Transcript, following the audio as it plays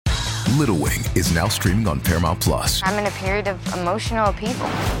Little Wing is now streaming on Paramount Plus. I'm in a period of emotional upheaval.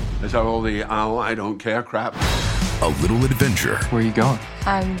 Is that all the I don't care crap? A little adventure. Where are you going?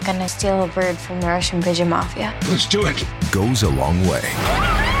 I'm gonna steal a bird from the Russian pigeon mafia. Let's do it. Goes a long way.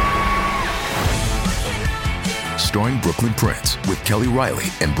 Starring Brooklyn Prince with Kelly Riley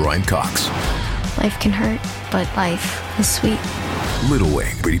and Brian Cox. Life can hurt, but life is sweet. Little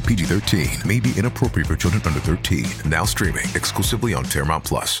Wing, rated PG-13, may be inappropriate for children under 13. Now streaming exclusively on Paramount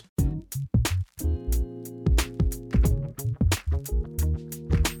Plus.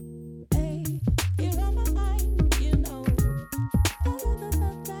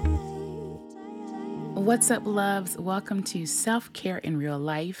 What's up, loves? Welcome to Self-Care in Real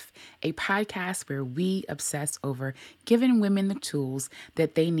Life, a podcast where we obsess over giving women the tools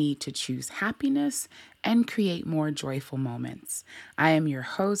that they need to choose happiness and create more joyful moments. I am your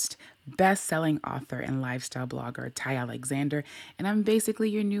host, best-selling author and lifestyle blogger, Ty Alexander, and I'm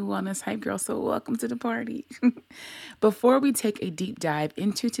basically your new wellness hype girl, so welcome to the party. Before we take a deep dive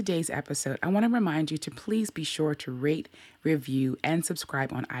into today's episode, I want to remind you to please be sure to rate, review, and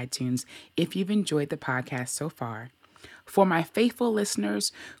subscribe on iTunes if you've enjoyed the podcast so far. For my faithful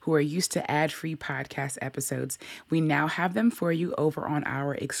listeners who are used to ad-free podcast episodes, we now have them for you over on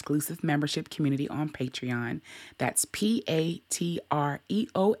our exclusive membership community on Patreon. That's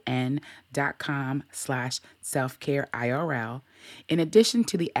patreon.com/selfcareirl. In addition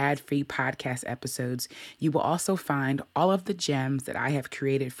to the ad-free podcast episodes, you will also find all of the gems that I have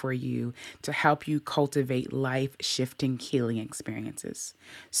created for you to help you cultivate life-shifting healing experiences.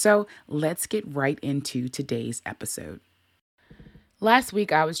 So let's get right into today's episode. Last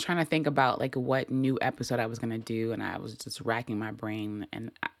week, I was trying to think about what new episode I was going to do, and I was just racking my brain,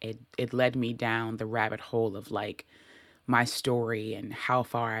 and it led me down the rabbit hole of my story and how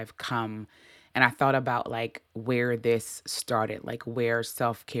far I've come. And I thought about where this started, where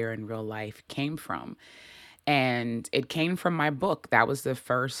self-care in real life came from. And it came from my book. That was the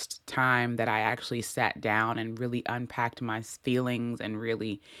first time that I actually sat down and really unpacked my feelings and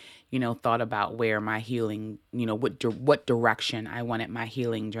really thought about where my healing, what direction I wanted my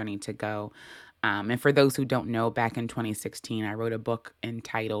healing journey to go. And for those who don't know, back in 2016, I wrote a book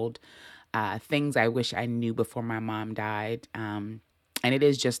entitled Things I Wish I Knew Before My Mom Died. And it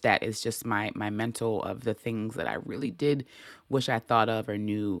is just that. It's just my mental of the things that I really did wish I thought of or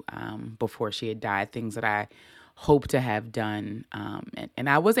knew before she had died, things that I hope to have done. And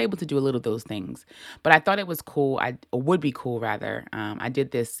I was able to do a little of those things, but I thought it was cool. Would be cool rather. I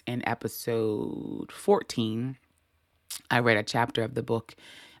did this in episode 14. I read a chapter of the book,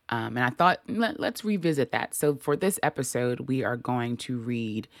 and I thought, let's revisit that. So for this episode, we are going to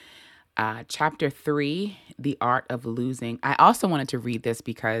read Chapter 3, The Art of Losing. I also wanted to read this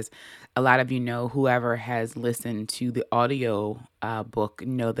because a lot of you know, whoever has listened to the audio book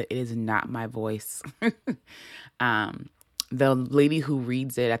know that it is not my voice. The lady who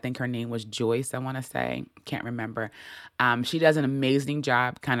reads it, I think her name was Joyce, I want to say. Can't remember. She does an amazing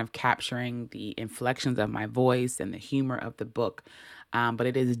job kind of capturing the inflections of my voice and the humor of the book. But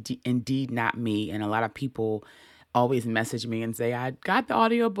it is indeed not me. And a lot of people always message me and say, I got the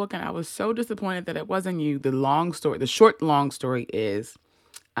audiobook and I was so disappointed that it wasn't you. The short, long story is,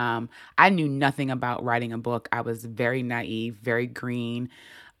 I knew nothing about writing a book. I was very naive, very green,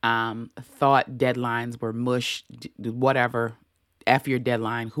 thought deadlines were mush, whatever, F your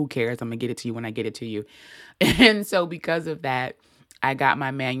deadline. Who cares? I'm gonna get it to you when I get it to you. And so because of that, I got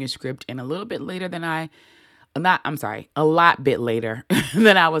my manuscript in a lot bit later than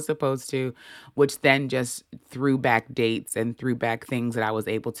I was supposed to, which then just threw back dates and threw back things that I was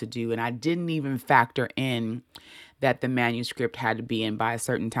able to do. And I didn't even factor in that the manuscript had to be in by a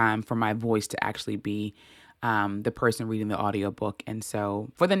certain time for my voice to actually be the person reading the audiobook. And so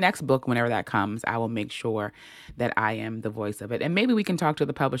for the next book, whenever that comes, I will make sure that I am the voice of it. And maybe we can talk to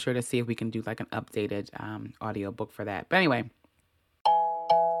the publisher to see if we can do an updated audiobook for that. But anyway,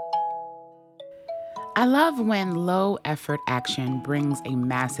 I love when low effort action brings a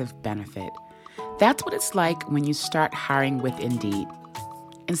massive benefit. That's what it's like when you start hiring with Indeed.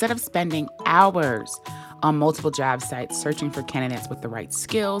 Instead of spending hours on multiple job sites searching for candidates with the right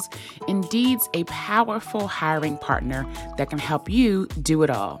skills, Indeed's a powerful hiring partner that can help you do it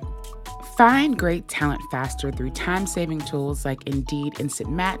all. Find great talent faster through time-saving tools like Indeed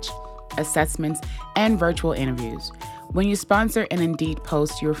Instant Match, assessments, and virtual interviews. When you sponsor an Indeed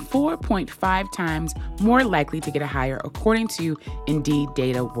post, you're 4.5 times more likely to get a hire according to Indeed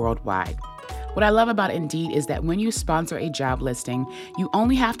data worldwide. What I love about Indeed is that when you sponsor a job listing, you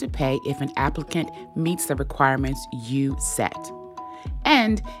only have to pay if an applicant meets the requirements you set.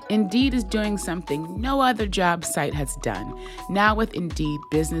 And Indeed is doing something no other job site has done. Now with Indeed,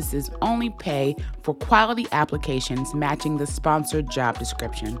 businesses only pay for quality applications matching the sponsored job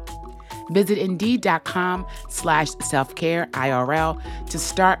description. Visit Indeed.com/selfcareIRL to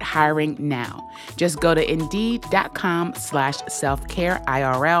start hiring now. Just go to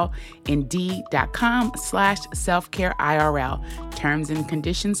Indeed.com/selfcareIRL, Indeed.com/selfcareIRL. Terms and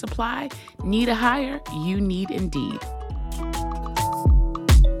conditions apply. Need a hire? You need Indeed.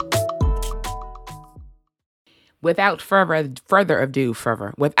 Without further ado,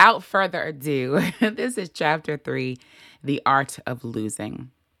 this is chapter 3, The Art of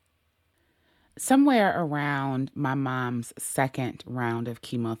Losing. Somewhere around my mom's second round of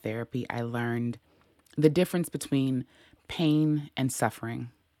chemotherapy, I learned the difference between pain and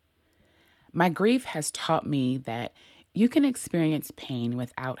suffering. My grief has taught me that you can experience pain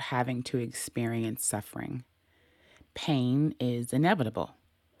without having to experience suffering. Pain is inevitable.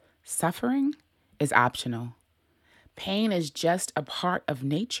 Suffering is optional. Pain is just a part of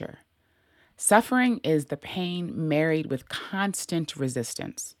nature. Suffering is the pain married with constant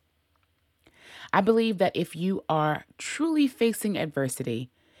resistance. I believe that if you are truly facing adversity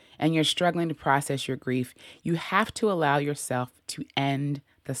and you're struggling to process your grief, you have to allow yourself to end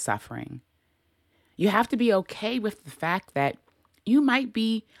the suffering. You have to be okay with the fact that you might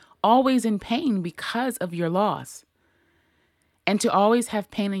be always in pain because of your loss. And to always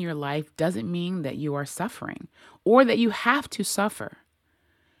have pain in your life doesn't mean that you are suffering or that you have to suffer.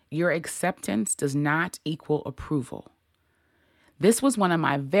 Your acceptance does not equal approval. This was one of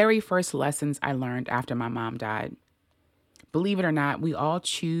my very first lessons I learned after my mom died. Believe it or not, we all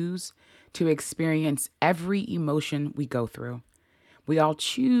choose to experience every emotion we go through. We all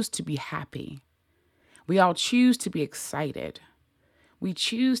choose to be happy. We all choose to be excited. We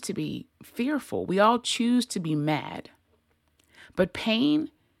choose to be fearful. We all choose to be mad. But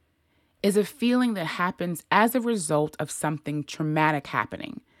pain is a feeling that happens as a result of something traumatic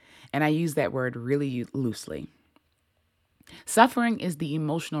happening. And I use that word really loosely. Suffering is the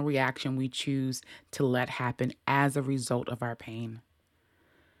emotional reaction we choose to let happen as a result of our pain.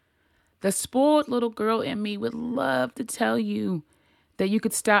 The spoiled little girl in me would love to tell you that you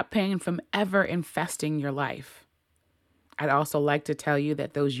could stop pain from ever infesting your life. I'd also like to tell you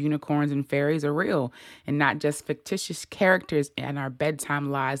that those unicorns and fairies are real and not just fictitious characters in our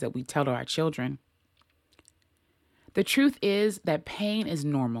bedtime lies that we tell to our children. The truth is that pain is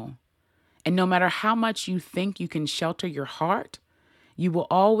normal. And no matter how much you think you can shelter your heart, you will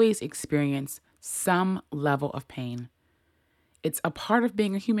always experience some level of pain. It's a part of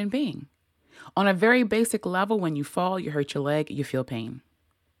being a human being. On a very basic level, when you fall, you hurt your leg, you feel pain.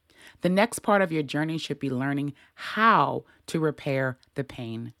 The next part of your journey should be learning how to repair the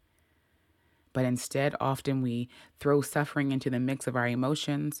pain. But instead, often we throw suffering into the mix of our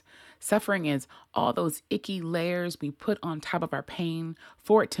emotions. Suffering is all those icky layers we put on top of our pain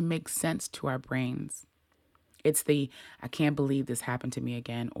for it to make sense to our brains. It's the, I can't believe this happened to me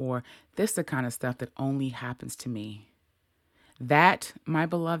again, or this is the kind of stuff that only happens to me. That, my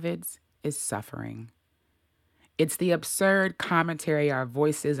beloveds, is suffering. It's the absurd commentary our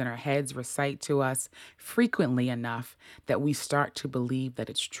voices and our heads recite to us frequently enough that we start to believe that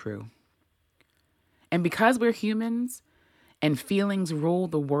it's true. And because we're humans and feelings rule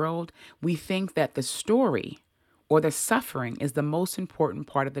the world, we think that the story or the suffering is the most important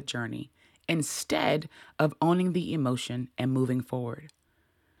part of the journey, instead of owning the emotion and moving forward.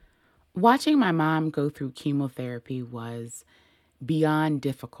 Watching my mom go through chemotherapy was beyond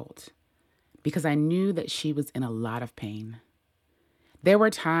difficult because I knew that she was in a lot of pain. There were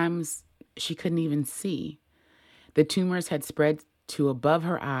times she couldn't even see. The tumors had spread to above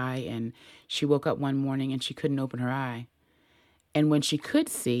her eye, and she woke up one morning and she couldn't open her eye. And when she could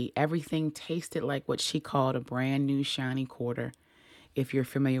see, everything tasted like what she called a brand new shiny quarter. If you're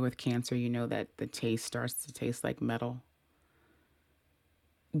familiar with cancer, you know that the taste starts to taste like metal.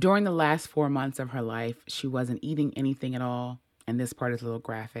 During the last 4 months of her life, she wasn't eating anything at all. And this part is a little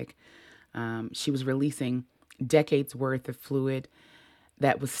graphic. She was releasing decades worth of fluid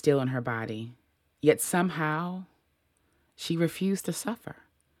that was still in her body. Yet somehow she refused to suffer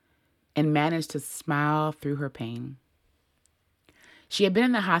and managed to smile through her pain. She had been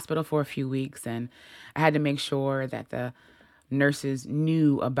in the hospital for a few weeks, and I had to make sure that the nurses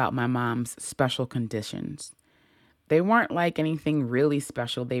knew about my mom's special conditions. They weren't like anything really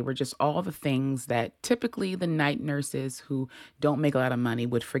special. They were just all the things that typically the night nurses who don't make a lot of money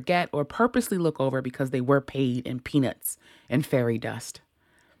would forget or purposely look over because they were paid in peanuts and fairy dust.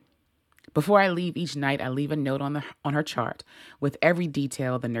 Before I leave each night, I leave a note on her chart with every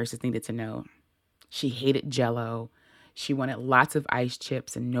detail the nurses needed to know. She hated Jell-O. She wanted lots of ice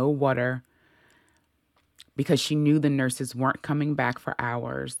chips and no water because she knew the nurses weren't coming back for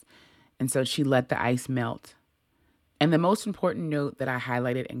hours. And so she let the ice melt. And the most important note that I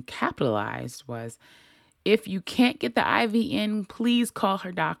highlighted and capitalized was, if you can't get the IV in, please call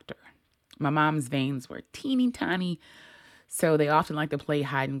her doctor. My mom's veins were teeny tiny, so they often like to play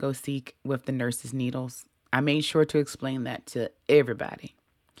hide and go seek with the nurses' needles. I made sure to explain that to everybody.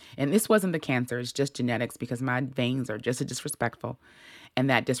 And this wasn't the cancer, it's just genetics, because my veins are just as disrespectful. And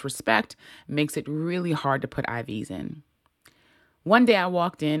that disrespect makes it really hard to put IVs in. One day I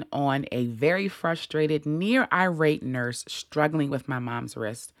walked in on a very frustrated, near irate nurse struggling with my mom's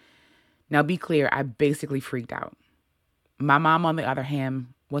wrist. Now, be clear, I basically freaked out. My mom, on the other hand,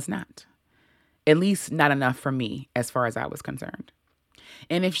 was not. At least not enough for me, as far as I was concerned.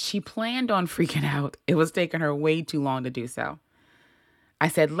 And if she planned on freaking out, it was taking her way too long to do so. I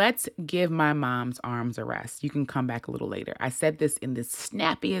said, let's give my mom's arms a rest. You can come back a little later. I said this in the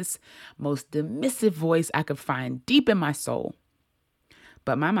snappiest, most dismissive voice I could find deep in my soul.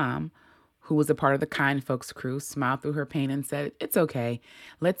 But my mom, who was a part of the kind folks crew, smiled through her pain and said, it's okay.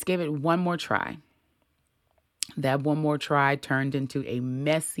 Let's give it one more try. That one more try turned into a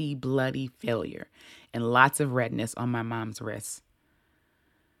messy, bloody failure and lots of redness on my mom's wrists.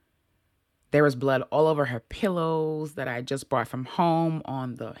 There was blood all over her pillows that I just brought from home,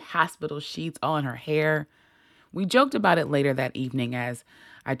 on the hospital sheets, all in her hair. We joked about it later that evening as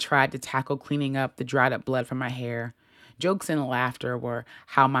I tried to tackle cleaning up the dried up blood from my hair. Jokes and laughter were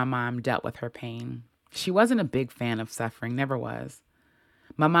how my mom dealt with her pain. She wasn't a big fan of suffering, never was.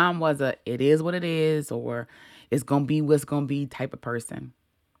 My mom was a it is what it is, or it's going to be what's going to be type of person.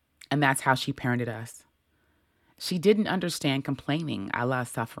 And that's how she parented us. She didn't understand complaining a la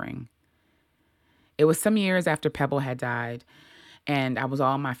suffering. It was some years after Pebble had died, and I was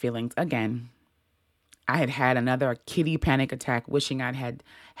all in my feelings again. I had had another kitty panic attack, wishing I'd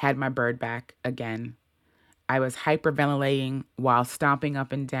had my bird back again. I was hyperventilating while stomping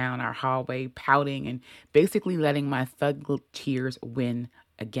up and down our hallway, pouting and basically letting my thug tears win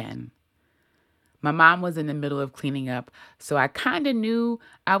again. My mom was in the middle of cleaning up, so I kind of knew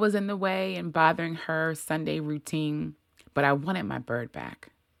I was in the way and bothering her Sunday routine, but I wanted my bird back.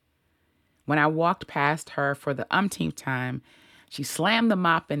 When I walked past her for the umpteenth time, she slammed the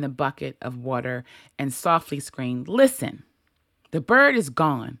mop in the bucket of water and softly screamed, "Listen, the bird is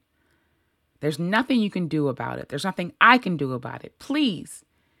gone. There's nothing you can do about it. There's nothing I can do about it. Please.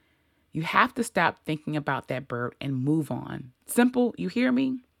 You have to stop thinking about that bird and move on. Simple, you hear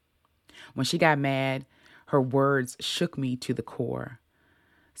me?" When she got mad, her words shook me to the core.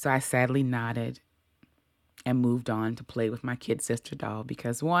 So I sadly nodded and moved on to play with my kid sister doll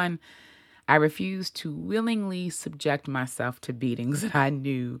because, one, I refused to willingly subject myself to beatings that I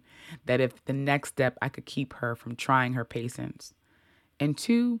knew that if the next step I could keep her from trying her patience. And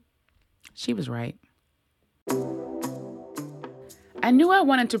two, she was right. I knew I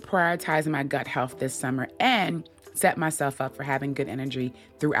wanted to prioritize my gut health this summer and set myself up for having good energy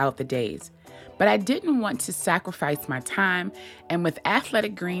throughout the days. But I didn't want to sacrifice my time, and with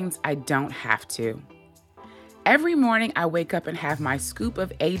Athletic Greens, I don't have to. Every morning, I wake up and have my scoop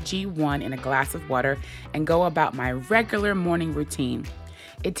of AG1 in a glass of water and go about my regular morning routine.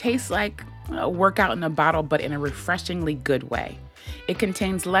 It tastes like a workout in a bottle, but in a refreshingly good way. It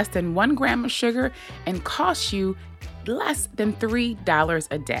contains less than 1 gram of sugar and costs you less than $3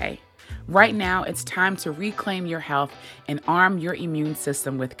 a day. Right now, it's time to reclaim your health and arm your immune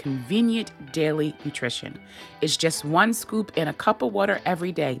system with convenient daily nutrition. It's just 1 scoop in a cup of water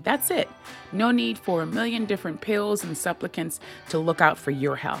every day. That's it. No need for a million different pills and supplements to look out for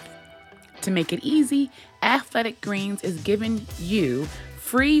your health. To make it easy, Athletic Greens is giving you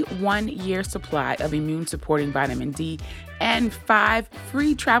free 1-year supply of immune-supporting vitamin D and 5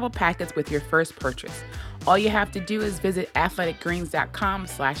 free travel packets with your first purchase. All you have to do is visit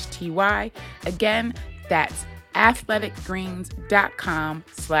athleticgreens.com/TY. Again, that's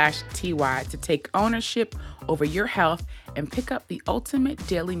athleticgreens.com/TY to take ownership over your health and pick up the ultimate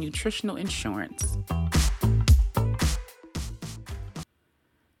daily nutritional insurance.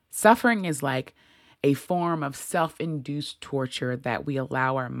 Suffering is like a form of self-induced torture that we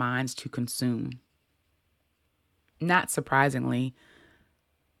allow our minds to consume. Not surprisingly,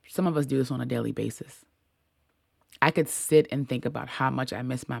 some of us do this on a daily basis. I could sit and think about how much I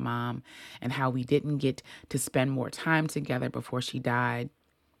miss my mom and how we didn't get to spend more time together before she died.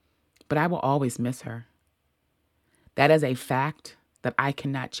 But I will always miss her. That is a fact that I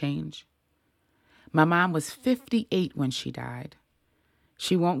cannot change. My mom was 58 when she died.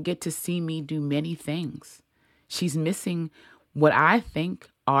 She won't get to see me do many things. She's missing what I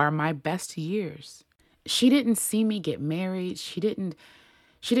think are my best years. She didn't see me get married. She didn't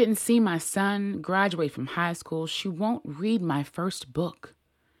see my son graduate from high school. She won't read my first book.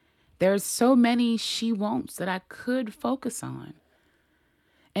 There's so many she won'ts that I could focus on.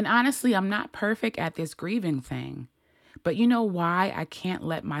 And honestly, I'm not perfect at this grieving thing. But you know why I can't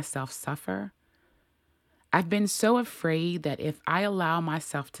let myself suffer? I've been so afraid that if I allow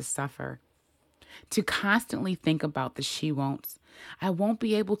myself to suffer, to constantly think about the she won'ts, I won't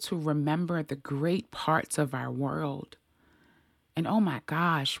be able to remember the great parts of our world. And oh my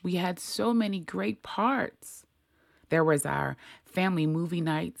gosh, we had so many great parts. There was our family movie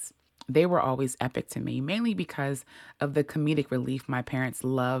nights. They were always epic to me, mainly because of the comedic relief my parents'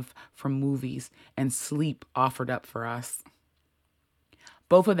 love for movies and sleep offered up for us.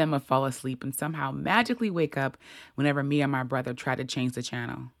 Both of them would fall asleep and somehow magically wake up whenever me and my brother tried to change the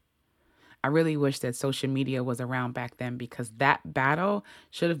channel. I really wish that social media was around back then because that battle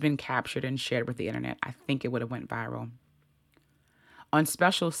should have been captured and shared with the internet. I think it would have went viral. On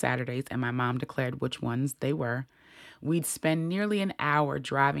special Saturdays, and my mom declared which ones they were, we'd spend nearly an hour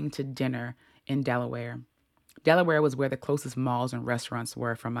driving to dinner in Delaware. Delaware was where the closest malls and restaurants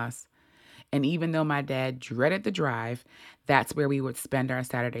were from us. And even though my dad dreaded the drive, that's where we would spend our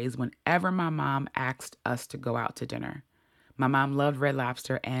Saturdays whenever my mom asked us to go out to dinner. My mom loved Red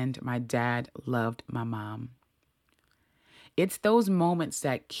Lobster, and my dad loved my mom. It's those moments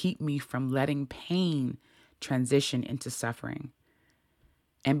that keep me from letting pain transition into suffering.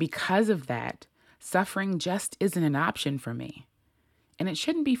 And because of that, suffering just isn't an option for me. And it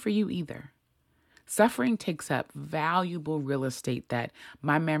shouldn't be for you either. Suffering takes up valuable real estate that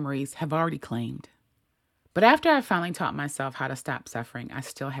my memories have already claimed. But after I finally taught myself how to stop suffering, I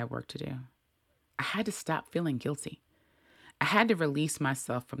still had work to do. I had to stop feeling guilty. I had to release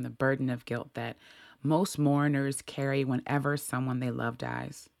myself from the burden of guilt that most mourners carry whenever someone they love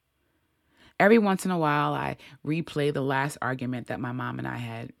dies. Every once in a while, I replay the last argument that my mom and I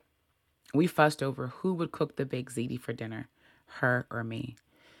had. We fussed over who would cook the baked ziti for dinner, her or me.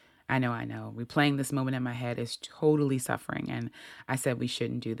 I know. Replaying this moment in my head is totally suffering, and I said we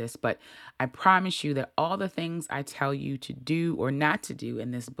shouldn't do this, but I promise you that all the things I tell you to do or not to do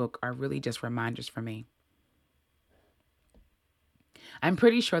in this book are really just reminders for me. I'm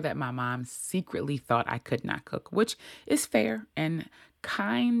pretty sure that my mom secretly thought I could not cook, which is fair and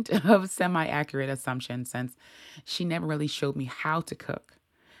kind of semi-accurate assumption since she never really showed me how to cook.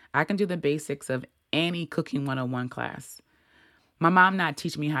 I can do the basics of any cooking 101 class. My mom not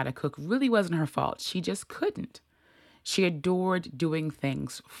teaching me how to cook really wasn't her fault. She just couldn't. She adored doing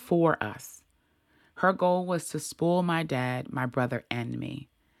things for us. Her goal was to spoil my dad, my brother, and me.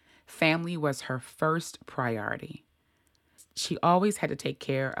 Family was her first priority. She always had to take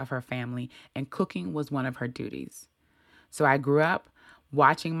care of her family, and cooking was one of her duties. So I grew up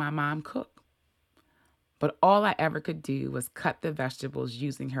watching my mom cook. But all I ever could do was cut the vegetables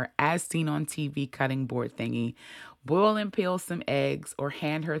using her as seen on TV cutting board thingy, boil and peel some eggs, or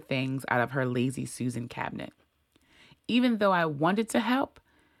hand her things out of her Lazy Susan cabinet. Even though I wanted to help,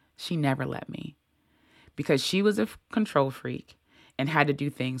 she never let me. Because she was a control freak and had to do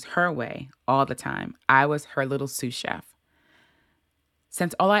things her way all the time. I was her little sous chef.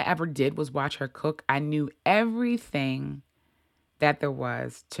 Since all I ever did was watch her cook, I knew everything that there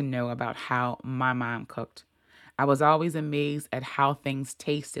was to know about how my mom cooked. I was always amazed at how things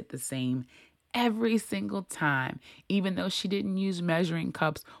tasted the same every single time, even though she didn't use measuring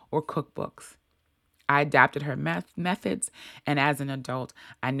cups or cookbooks. I adapted her methods, and as an adult,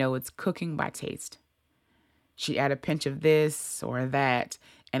 I know it's cooking by taste. She'd add a pinch of this or that,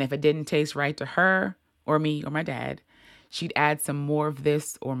 and if it didn't taste right to her or me or my dad, she'd add some more of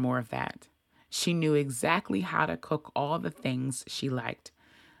this or more of that. She knew exactly how to cook all the things she liked,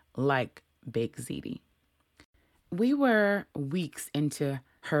 like baked ziti. We were weeks into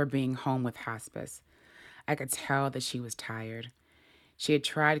her being home with hospice. I could tell that she was tired. She had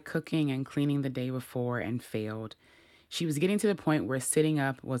tried cooking and cleaning the day before and failed. She was getting to the point where sitting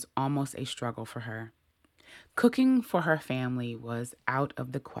up was almost a struggle for her. Cooking for her family was out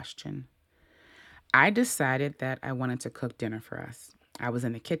of the question. I decided that I wanted to cook dinner for us. I was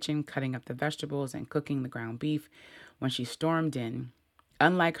in the kitchen cutting up the vegetables and cooking the ground beef when she stormed in.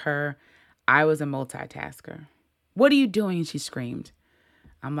 Unlike her, I was a multitasker. "What are you doing?" she screamed.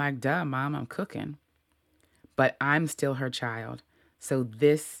 I'm like, "Duh, Mom, I'm cooking." But I'm still her child, so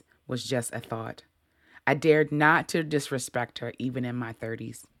this was just a thought. I dared not to disrespect her even in my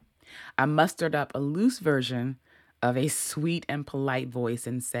 30s. I mustered up a loose version of a sweet and polite voice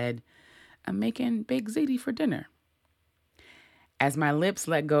and said, "I'm making baked ziti for dinner." As my lips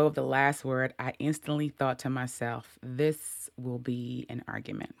let go of the last word, I instantly thought to myself, this will be an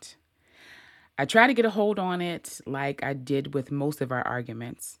argument. I try to get a hold on it like I did with most of our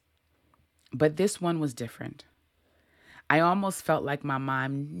arguments, but this one was different. I almost felt like my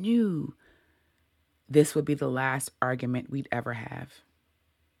mom knew this would be the last argument we'd ever have.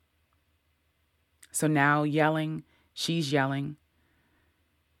 So now she's yelling.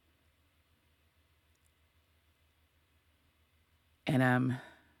 And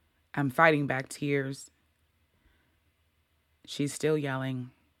I'm fighting back tears. She's still yelling.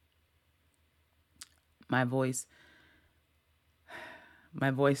 My voice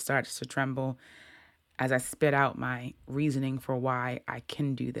starts to tremble as I spit out my reasoning for why I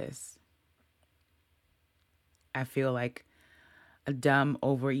can do this. I feel like a dumb,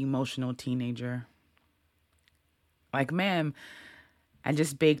 over-emotional teenager. Like, ma'am, I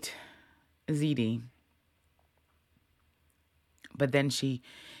just baked ziti. But then she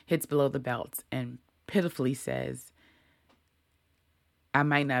hits below the belt and pitifully says, I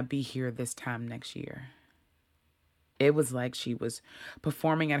might not be here this time next year. It was like she was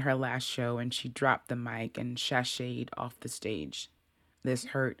performing at her last show and she dropped the mic and sashayed off the stage. This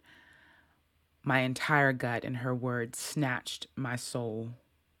hurt my entire gut, and her words snatched my soul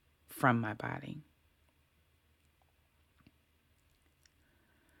from my body.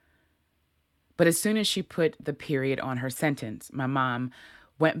 But as soon as she put the period on her sentence, my mom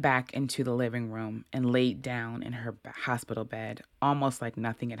went back into the living room and laid down in her hospital bed, almost like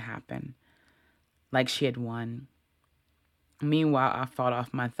nothing had happened, like she had won. Meanwhile, I fought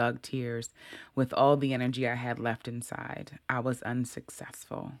off my thug tears with all the energy I had left inside. I was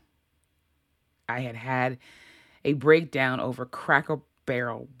unsuccessful. I had a breakdown over Cracker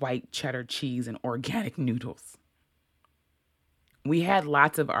Barrel white cheddar cheese and organic noodles. We had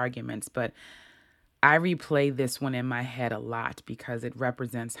lots of arguments, but I replay this one in my head a lot because it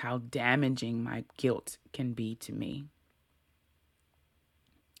represents how damaging my guilt can be to me.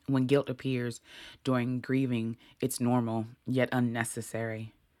 When guilt appears during grieving, it's normal, yet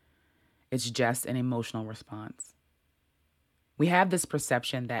unnecessary. It's just an emotional response. We have this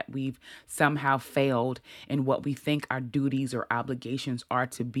perception that we've somehow failed in what we think our duties or obligations are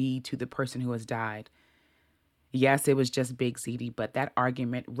to be to the person who has died. Yes, it was just Big ziti, but that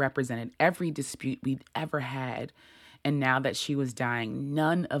argument represented every dispute we'd ever had. And now that she was dying,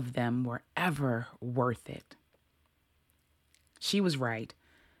 none of them were ever worth it. She was right.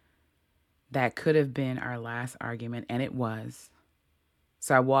 That could have been our last argument, and it was.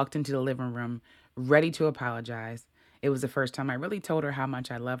 So I walked into the living room, ready to apologize. It was the first time I really told her how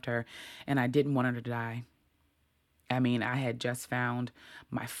much I loved her, and I didn't want her to die. I mean, I had just found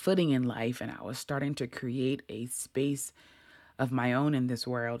my footing in life, and I was starting to create a space of my own in this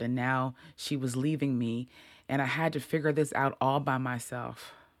world, and now she was leaving me, and I had to figure this out all by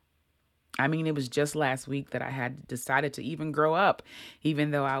myself. I mean, it was just last week that I had decided to even grow up,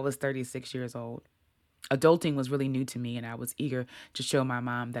 even though I was 36 years old. Adulting was really new to me, and I was eager to show my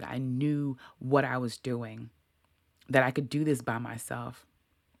mom that I knew what I was doing, that I could do this by myself.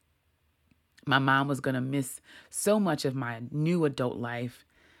 My mom was going to miss so much of my new adult life.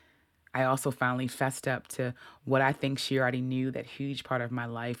 I also finally fessed up to what I think she already knew, that huge part of my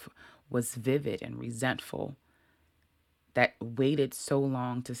life was vivid and resentful, that waited so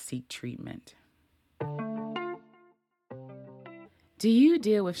long to seek treatment. Do you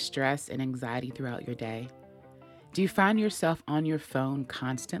deal with stress and anxiety throughout your day? Do you find yourself on your phone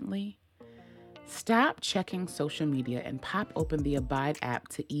constantly? Stop checking social media and pop open the Abide app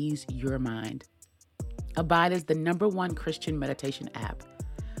to ease your mind. Abide is the #1 Christian meditation app.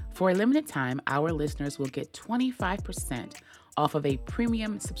 For a limited time, our listeners will get 25% off of a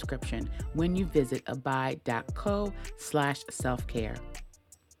premium subscription when you visit abide.co/selfcare.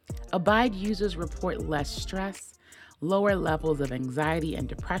 Abide users report less stress, lower levels of anxiety and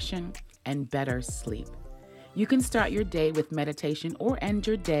depression, and better sleep. You can start your day with meditation or end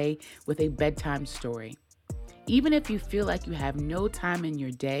your day with a bedtime story. Even if you feel like you have no time in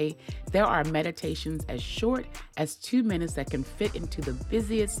your day, there are meditations as short as 2 minutes that can fit into the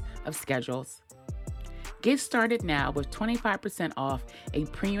busiest of schedules. Get started now with 25% off a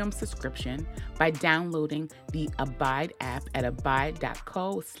premium subscription by downloading the Abide app at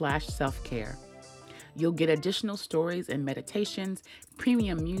abide.co/selfcare. You'll get additional stories and meditations,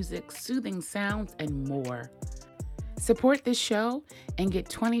 premium music, soothing sounds, and more. Support this show and get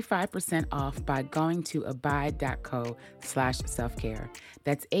 25% off by going to abide.co/selfcare.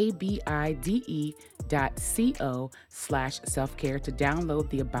 That's abide.co/selfcare to download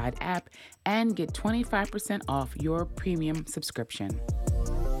the Abide app and get 25% off your premium subscription.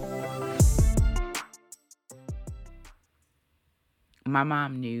 My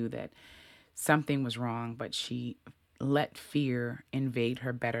mom knew that something was wrong, but she let fear invade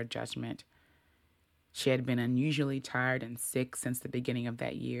her better judgment. She had been unusually tired and sick since the beginning of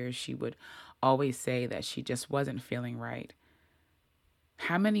that year. She would always say that she just wasn't feeling right.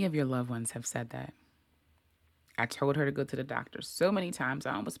 How many of your loved ones have said that? I told her to go to the doctor so many times,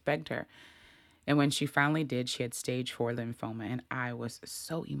 I almost begged her. And when she finally did, she had stage 4 lymphoma, and I was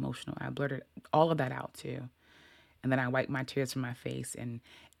so emotional. I blurted all of that out too. And then I wiped my tears from my face and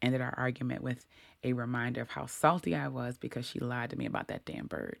ended our argument with a reminder of how salty I was because she lied to me about that damn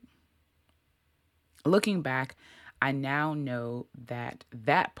bird. Looking back, I now know that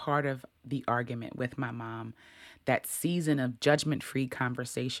that part of the argument with my mom, that season of judgment-free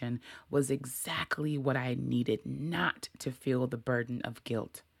conversation, was exactly what I needed not to feel the burden of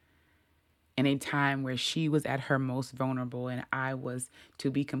guilt. In a time where she was at her most vulnerable and I was to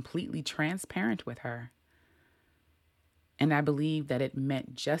be completely transparent with her. And I believe that it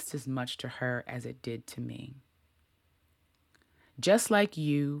meant just as much to her as it did to me. Just like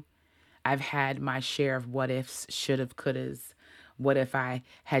you, I've had my share of what ifs, should have, could have. What if I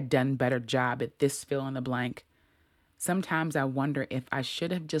had done better job at this fill in the blank? Sometimes I wonder if I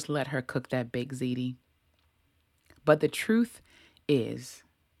should have just let her cook that baked ziti. But the truth is,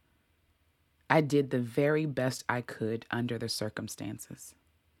 I did the very best I could under the circumstances.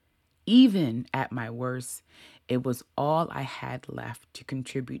 Even at my worst, it was all I had left to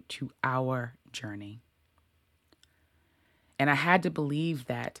contribute to our journey. And I had to believe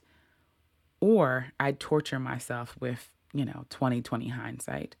that, or I'd torture myself with, 20/20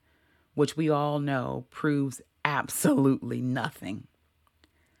 hindsight, which we all know proves absolutely nothing.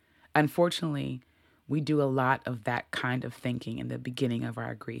 Unfortunately, we do a lot of that kind of thinking in the beginning of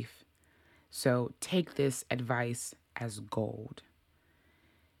our grief. So take this advice as gold.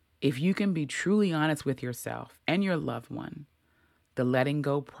 If you can be truly honest with yourself and your loved one, the letting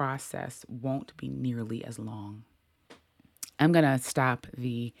go process won't be nearly as long. I'm going to stop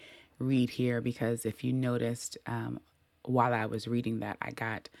the read here because if you noticed while I was reading that, I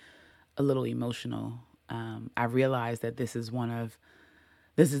got a little emotional. I realized that this is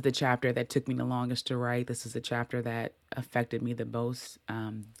the chapter that took me the longest to write. This is the chapter that affected me the most.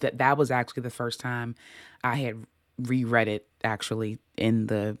 That was actually the first time I had reread it, actually, in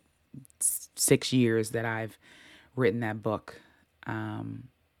the 6 years that I've written that book. And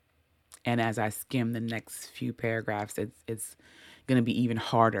as I skim the next few paragraphs, it's going to be even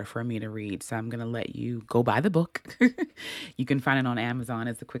harder for me to read. So I'm going to let you go buy the book. You can find it on Amazon.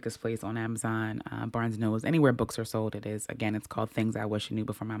 It's the quickest place on Amazon, Barnes & Noble, anywhere books are sold. It is. Again, it's called Things I Wish I Knew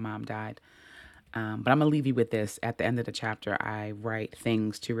Before My Mom Died. But I'm going to leave you with this. At the end of the chapter, I write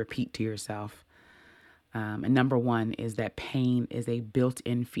things to repeat to yourself. And number 1 is that pain is a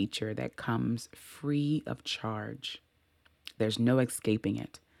built-in feature that comes free of charge. There's no escaping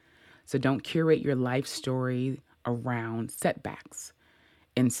it. So don't curate your life story around setbacks.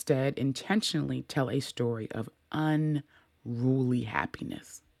 Instead, intentionally tell a story of unruly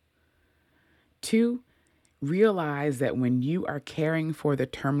happiness. 2, realize that when you are caring for the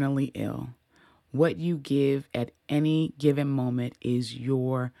terminally ill, what you give at any given moment is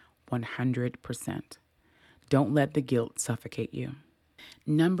your 100%. Don't let the guilt suffocate you.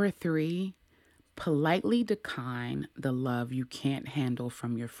 Number 3, politely decline the love you can't handle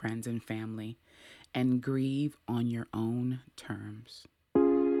from your friends and family and grieve on your own terms.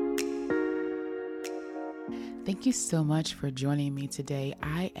 Thank you so much for joining me today.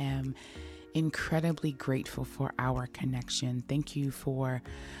 I am incredibly grateful for our connection. Thank you for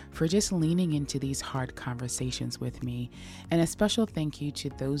just leaning into these hard conversations with me. And a special thank you to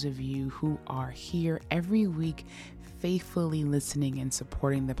those of you who are here every week faithfully listening and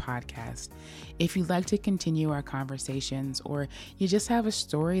supporting the podcast. If you'd like to continue our conversations or you just have a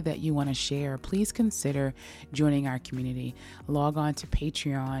story that you want to share, please consider joining our community. Log on to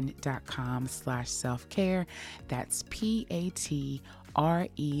patreon.com/selfcare. That's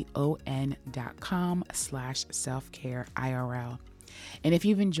patreon.com/selfcareIRL. And if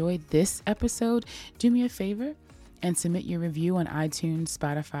you've enjoyed this episode, do me a favor and submit your review on iTunes,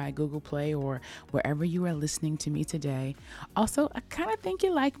 Spotify, Google Play, or wherever you are listening to me today. Also, I kind of think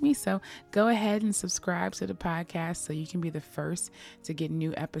you like me, so go ahead and subscribe to the podcast so you can be the first to get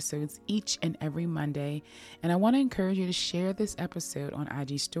new episodes each and every Monday. And I want to encourage you to share this episode on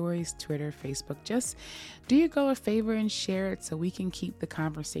IG Stories, Twitter, Facebook. Just do your girl a favor and share it so we can keep the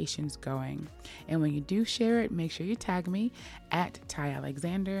conversations going. And when you do share it, make sure you tag me at Ty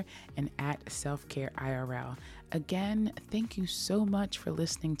Alexander and at SelfCareIRL. Again, thank you so much for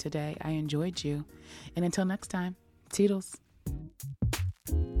listening today. I enjoyed you. And until next time, toodles.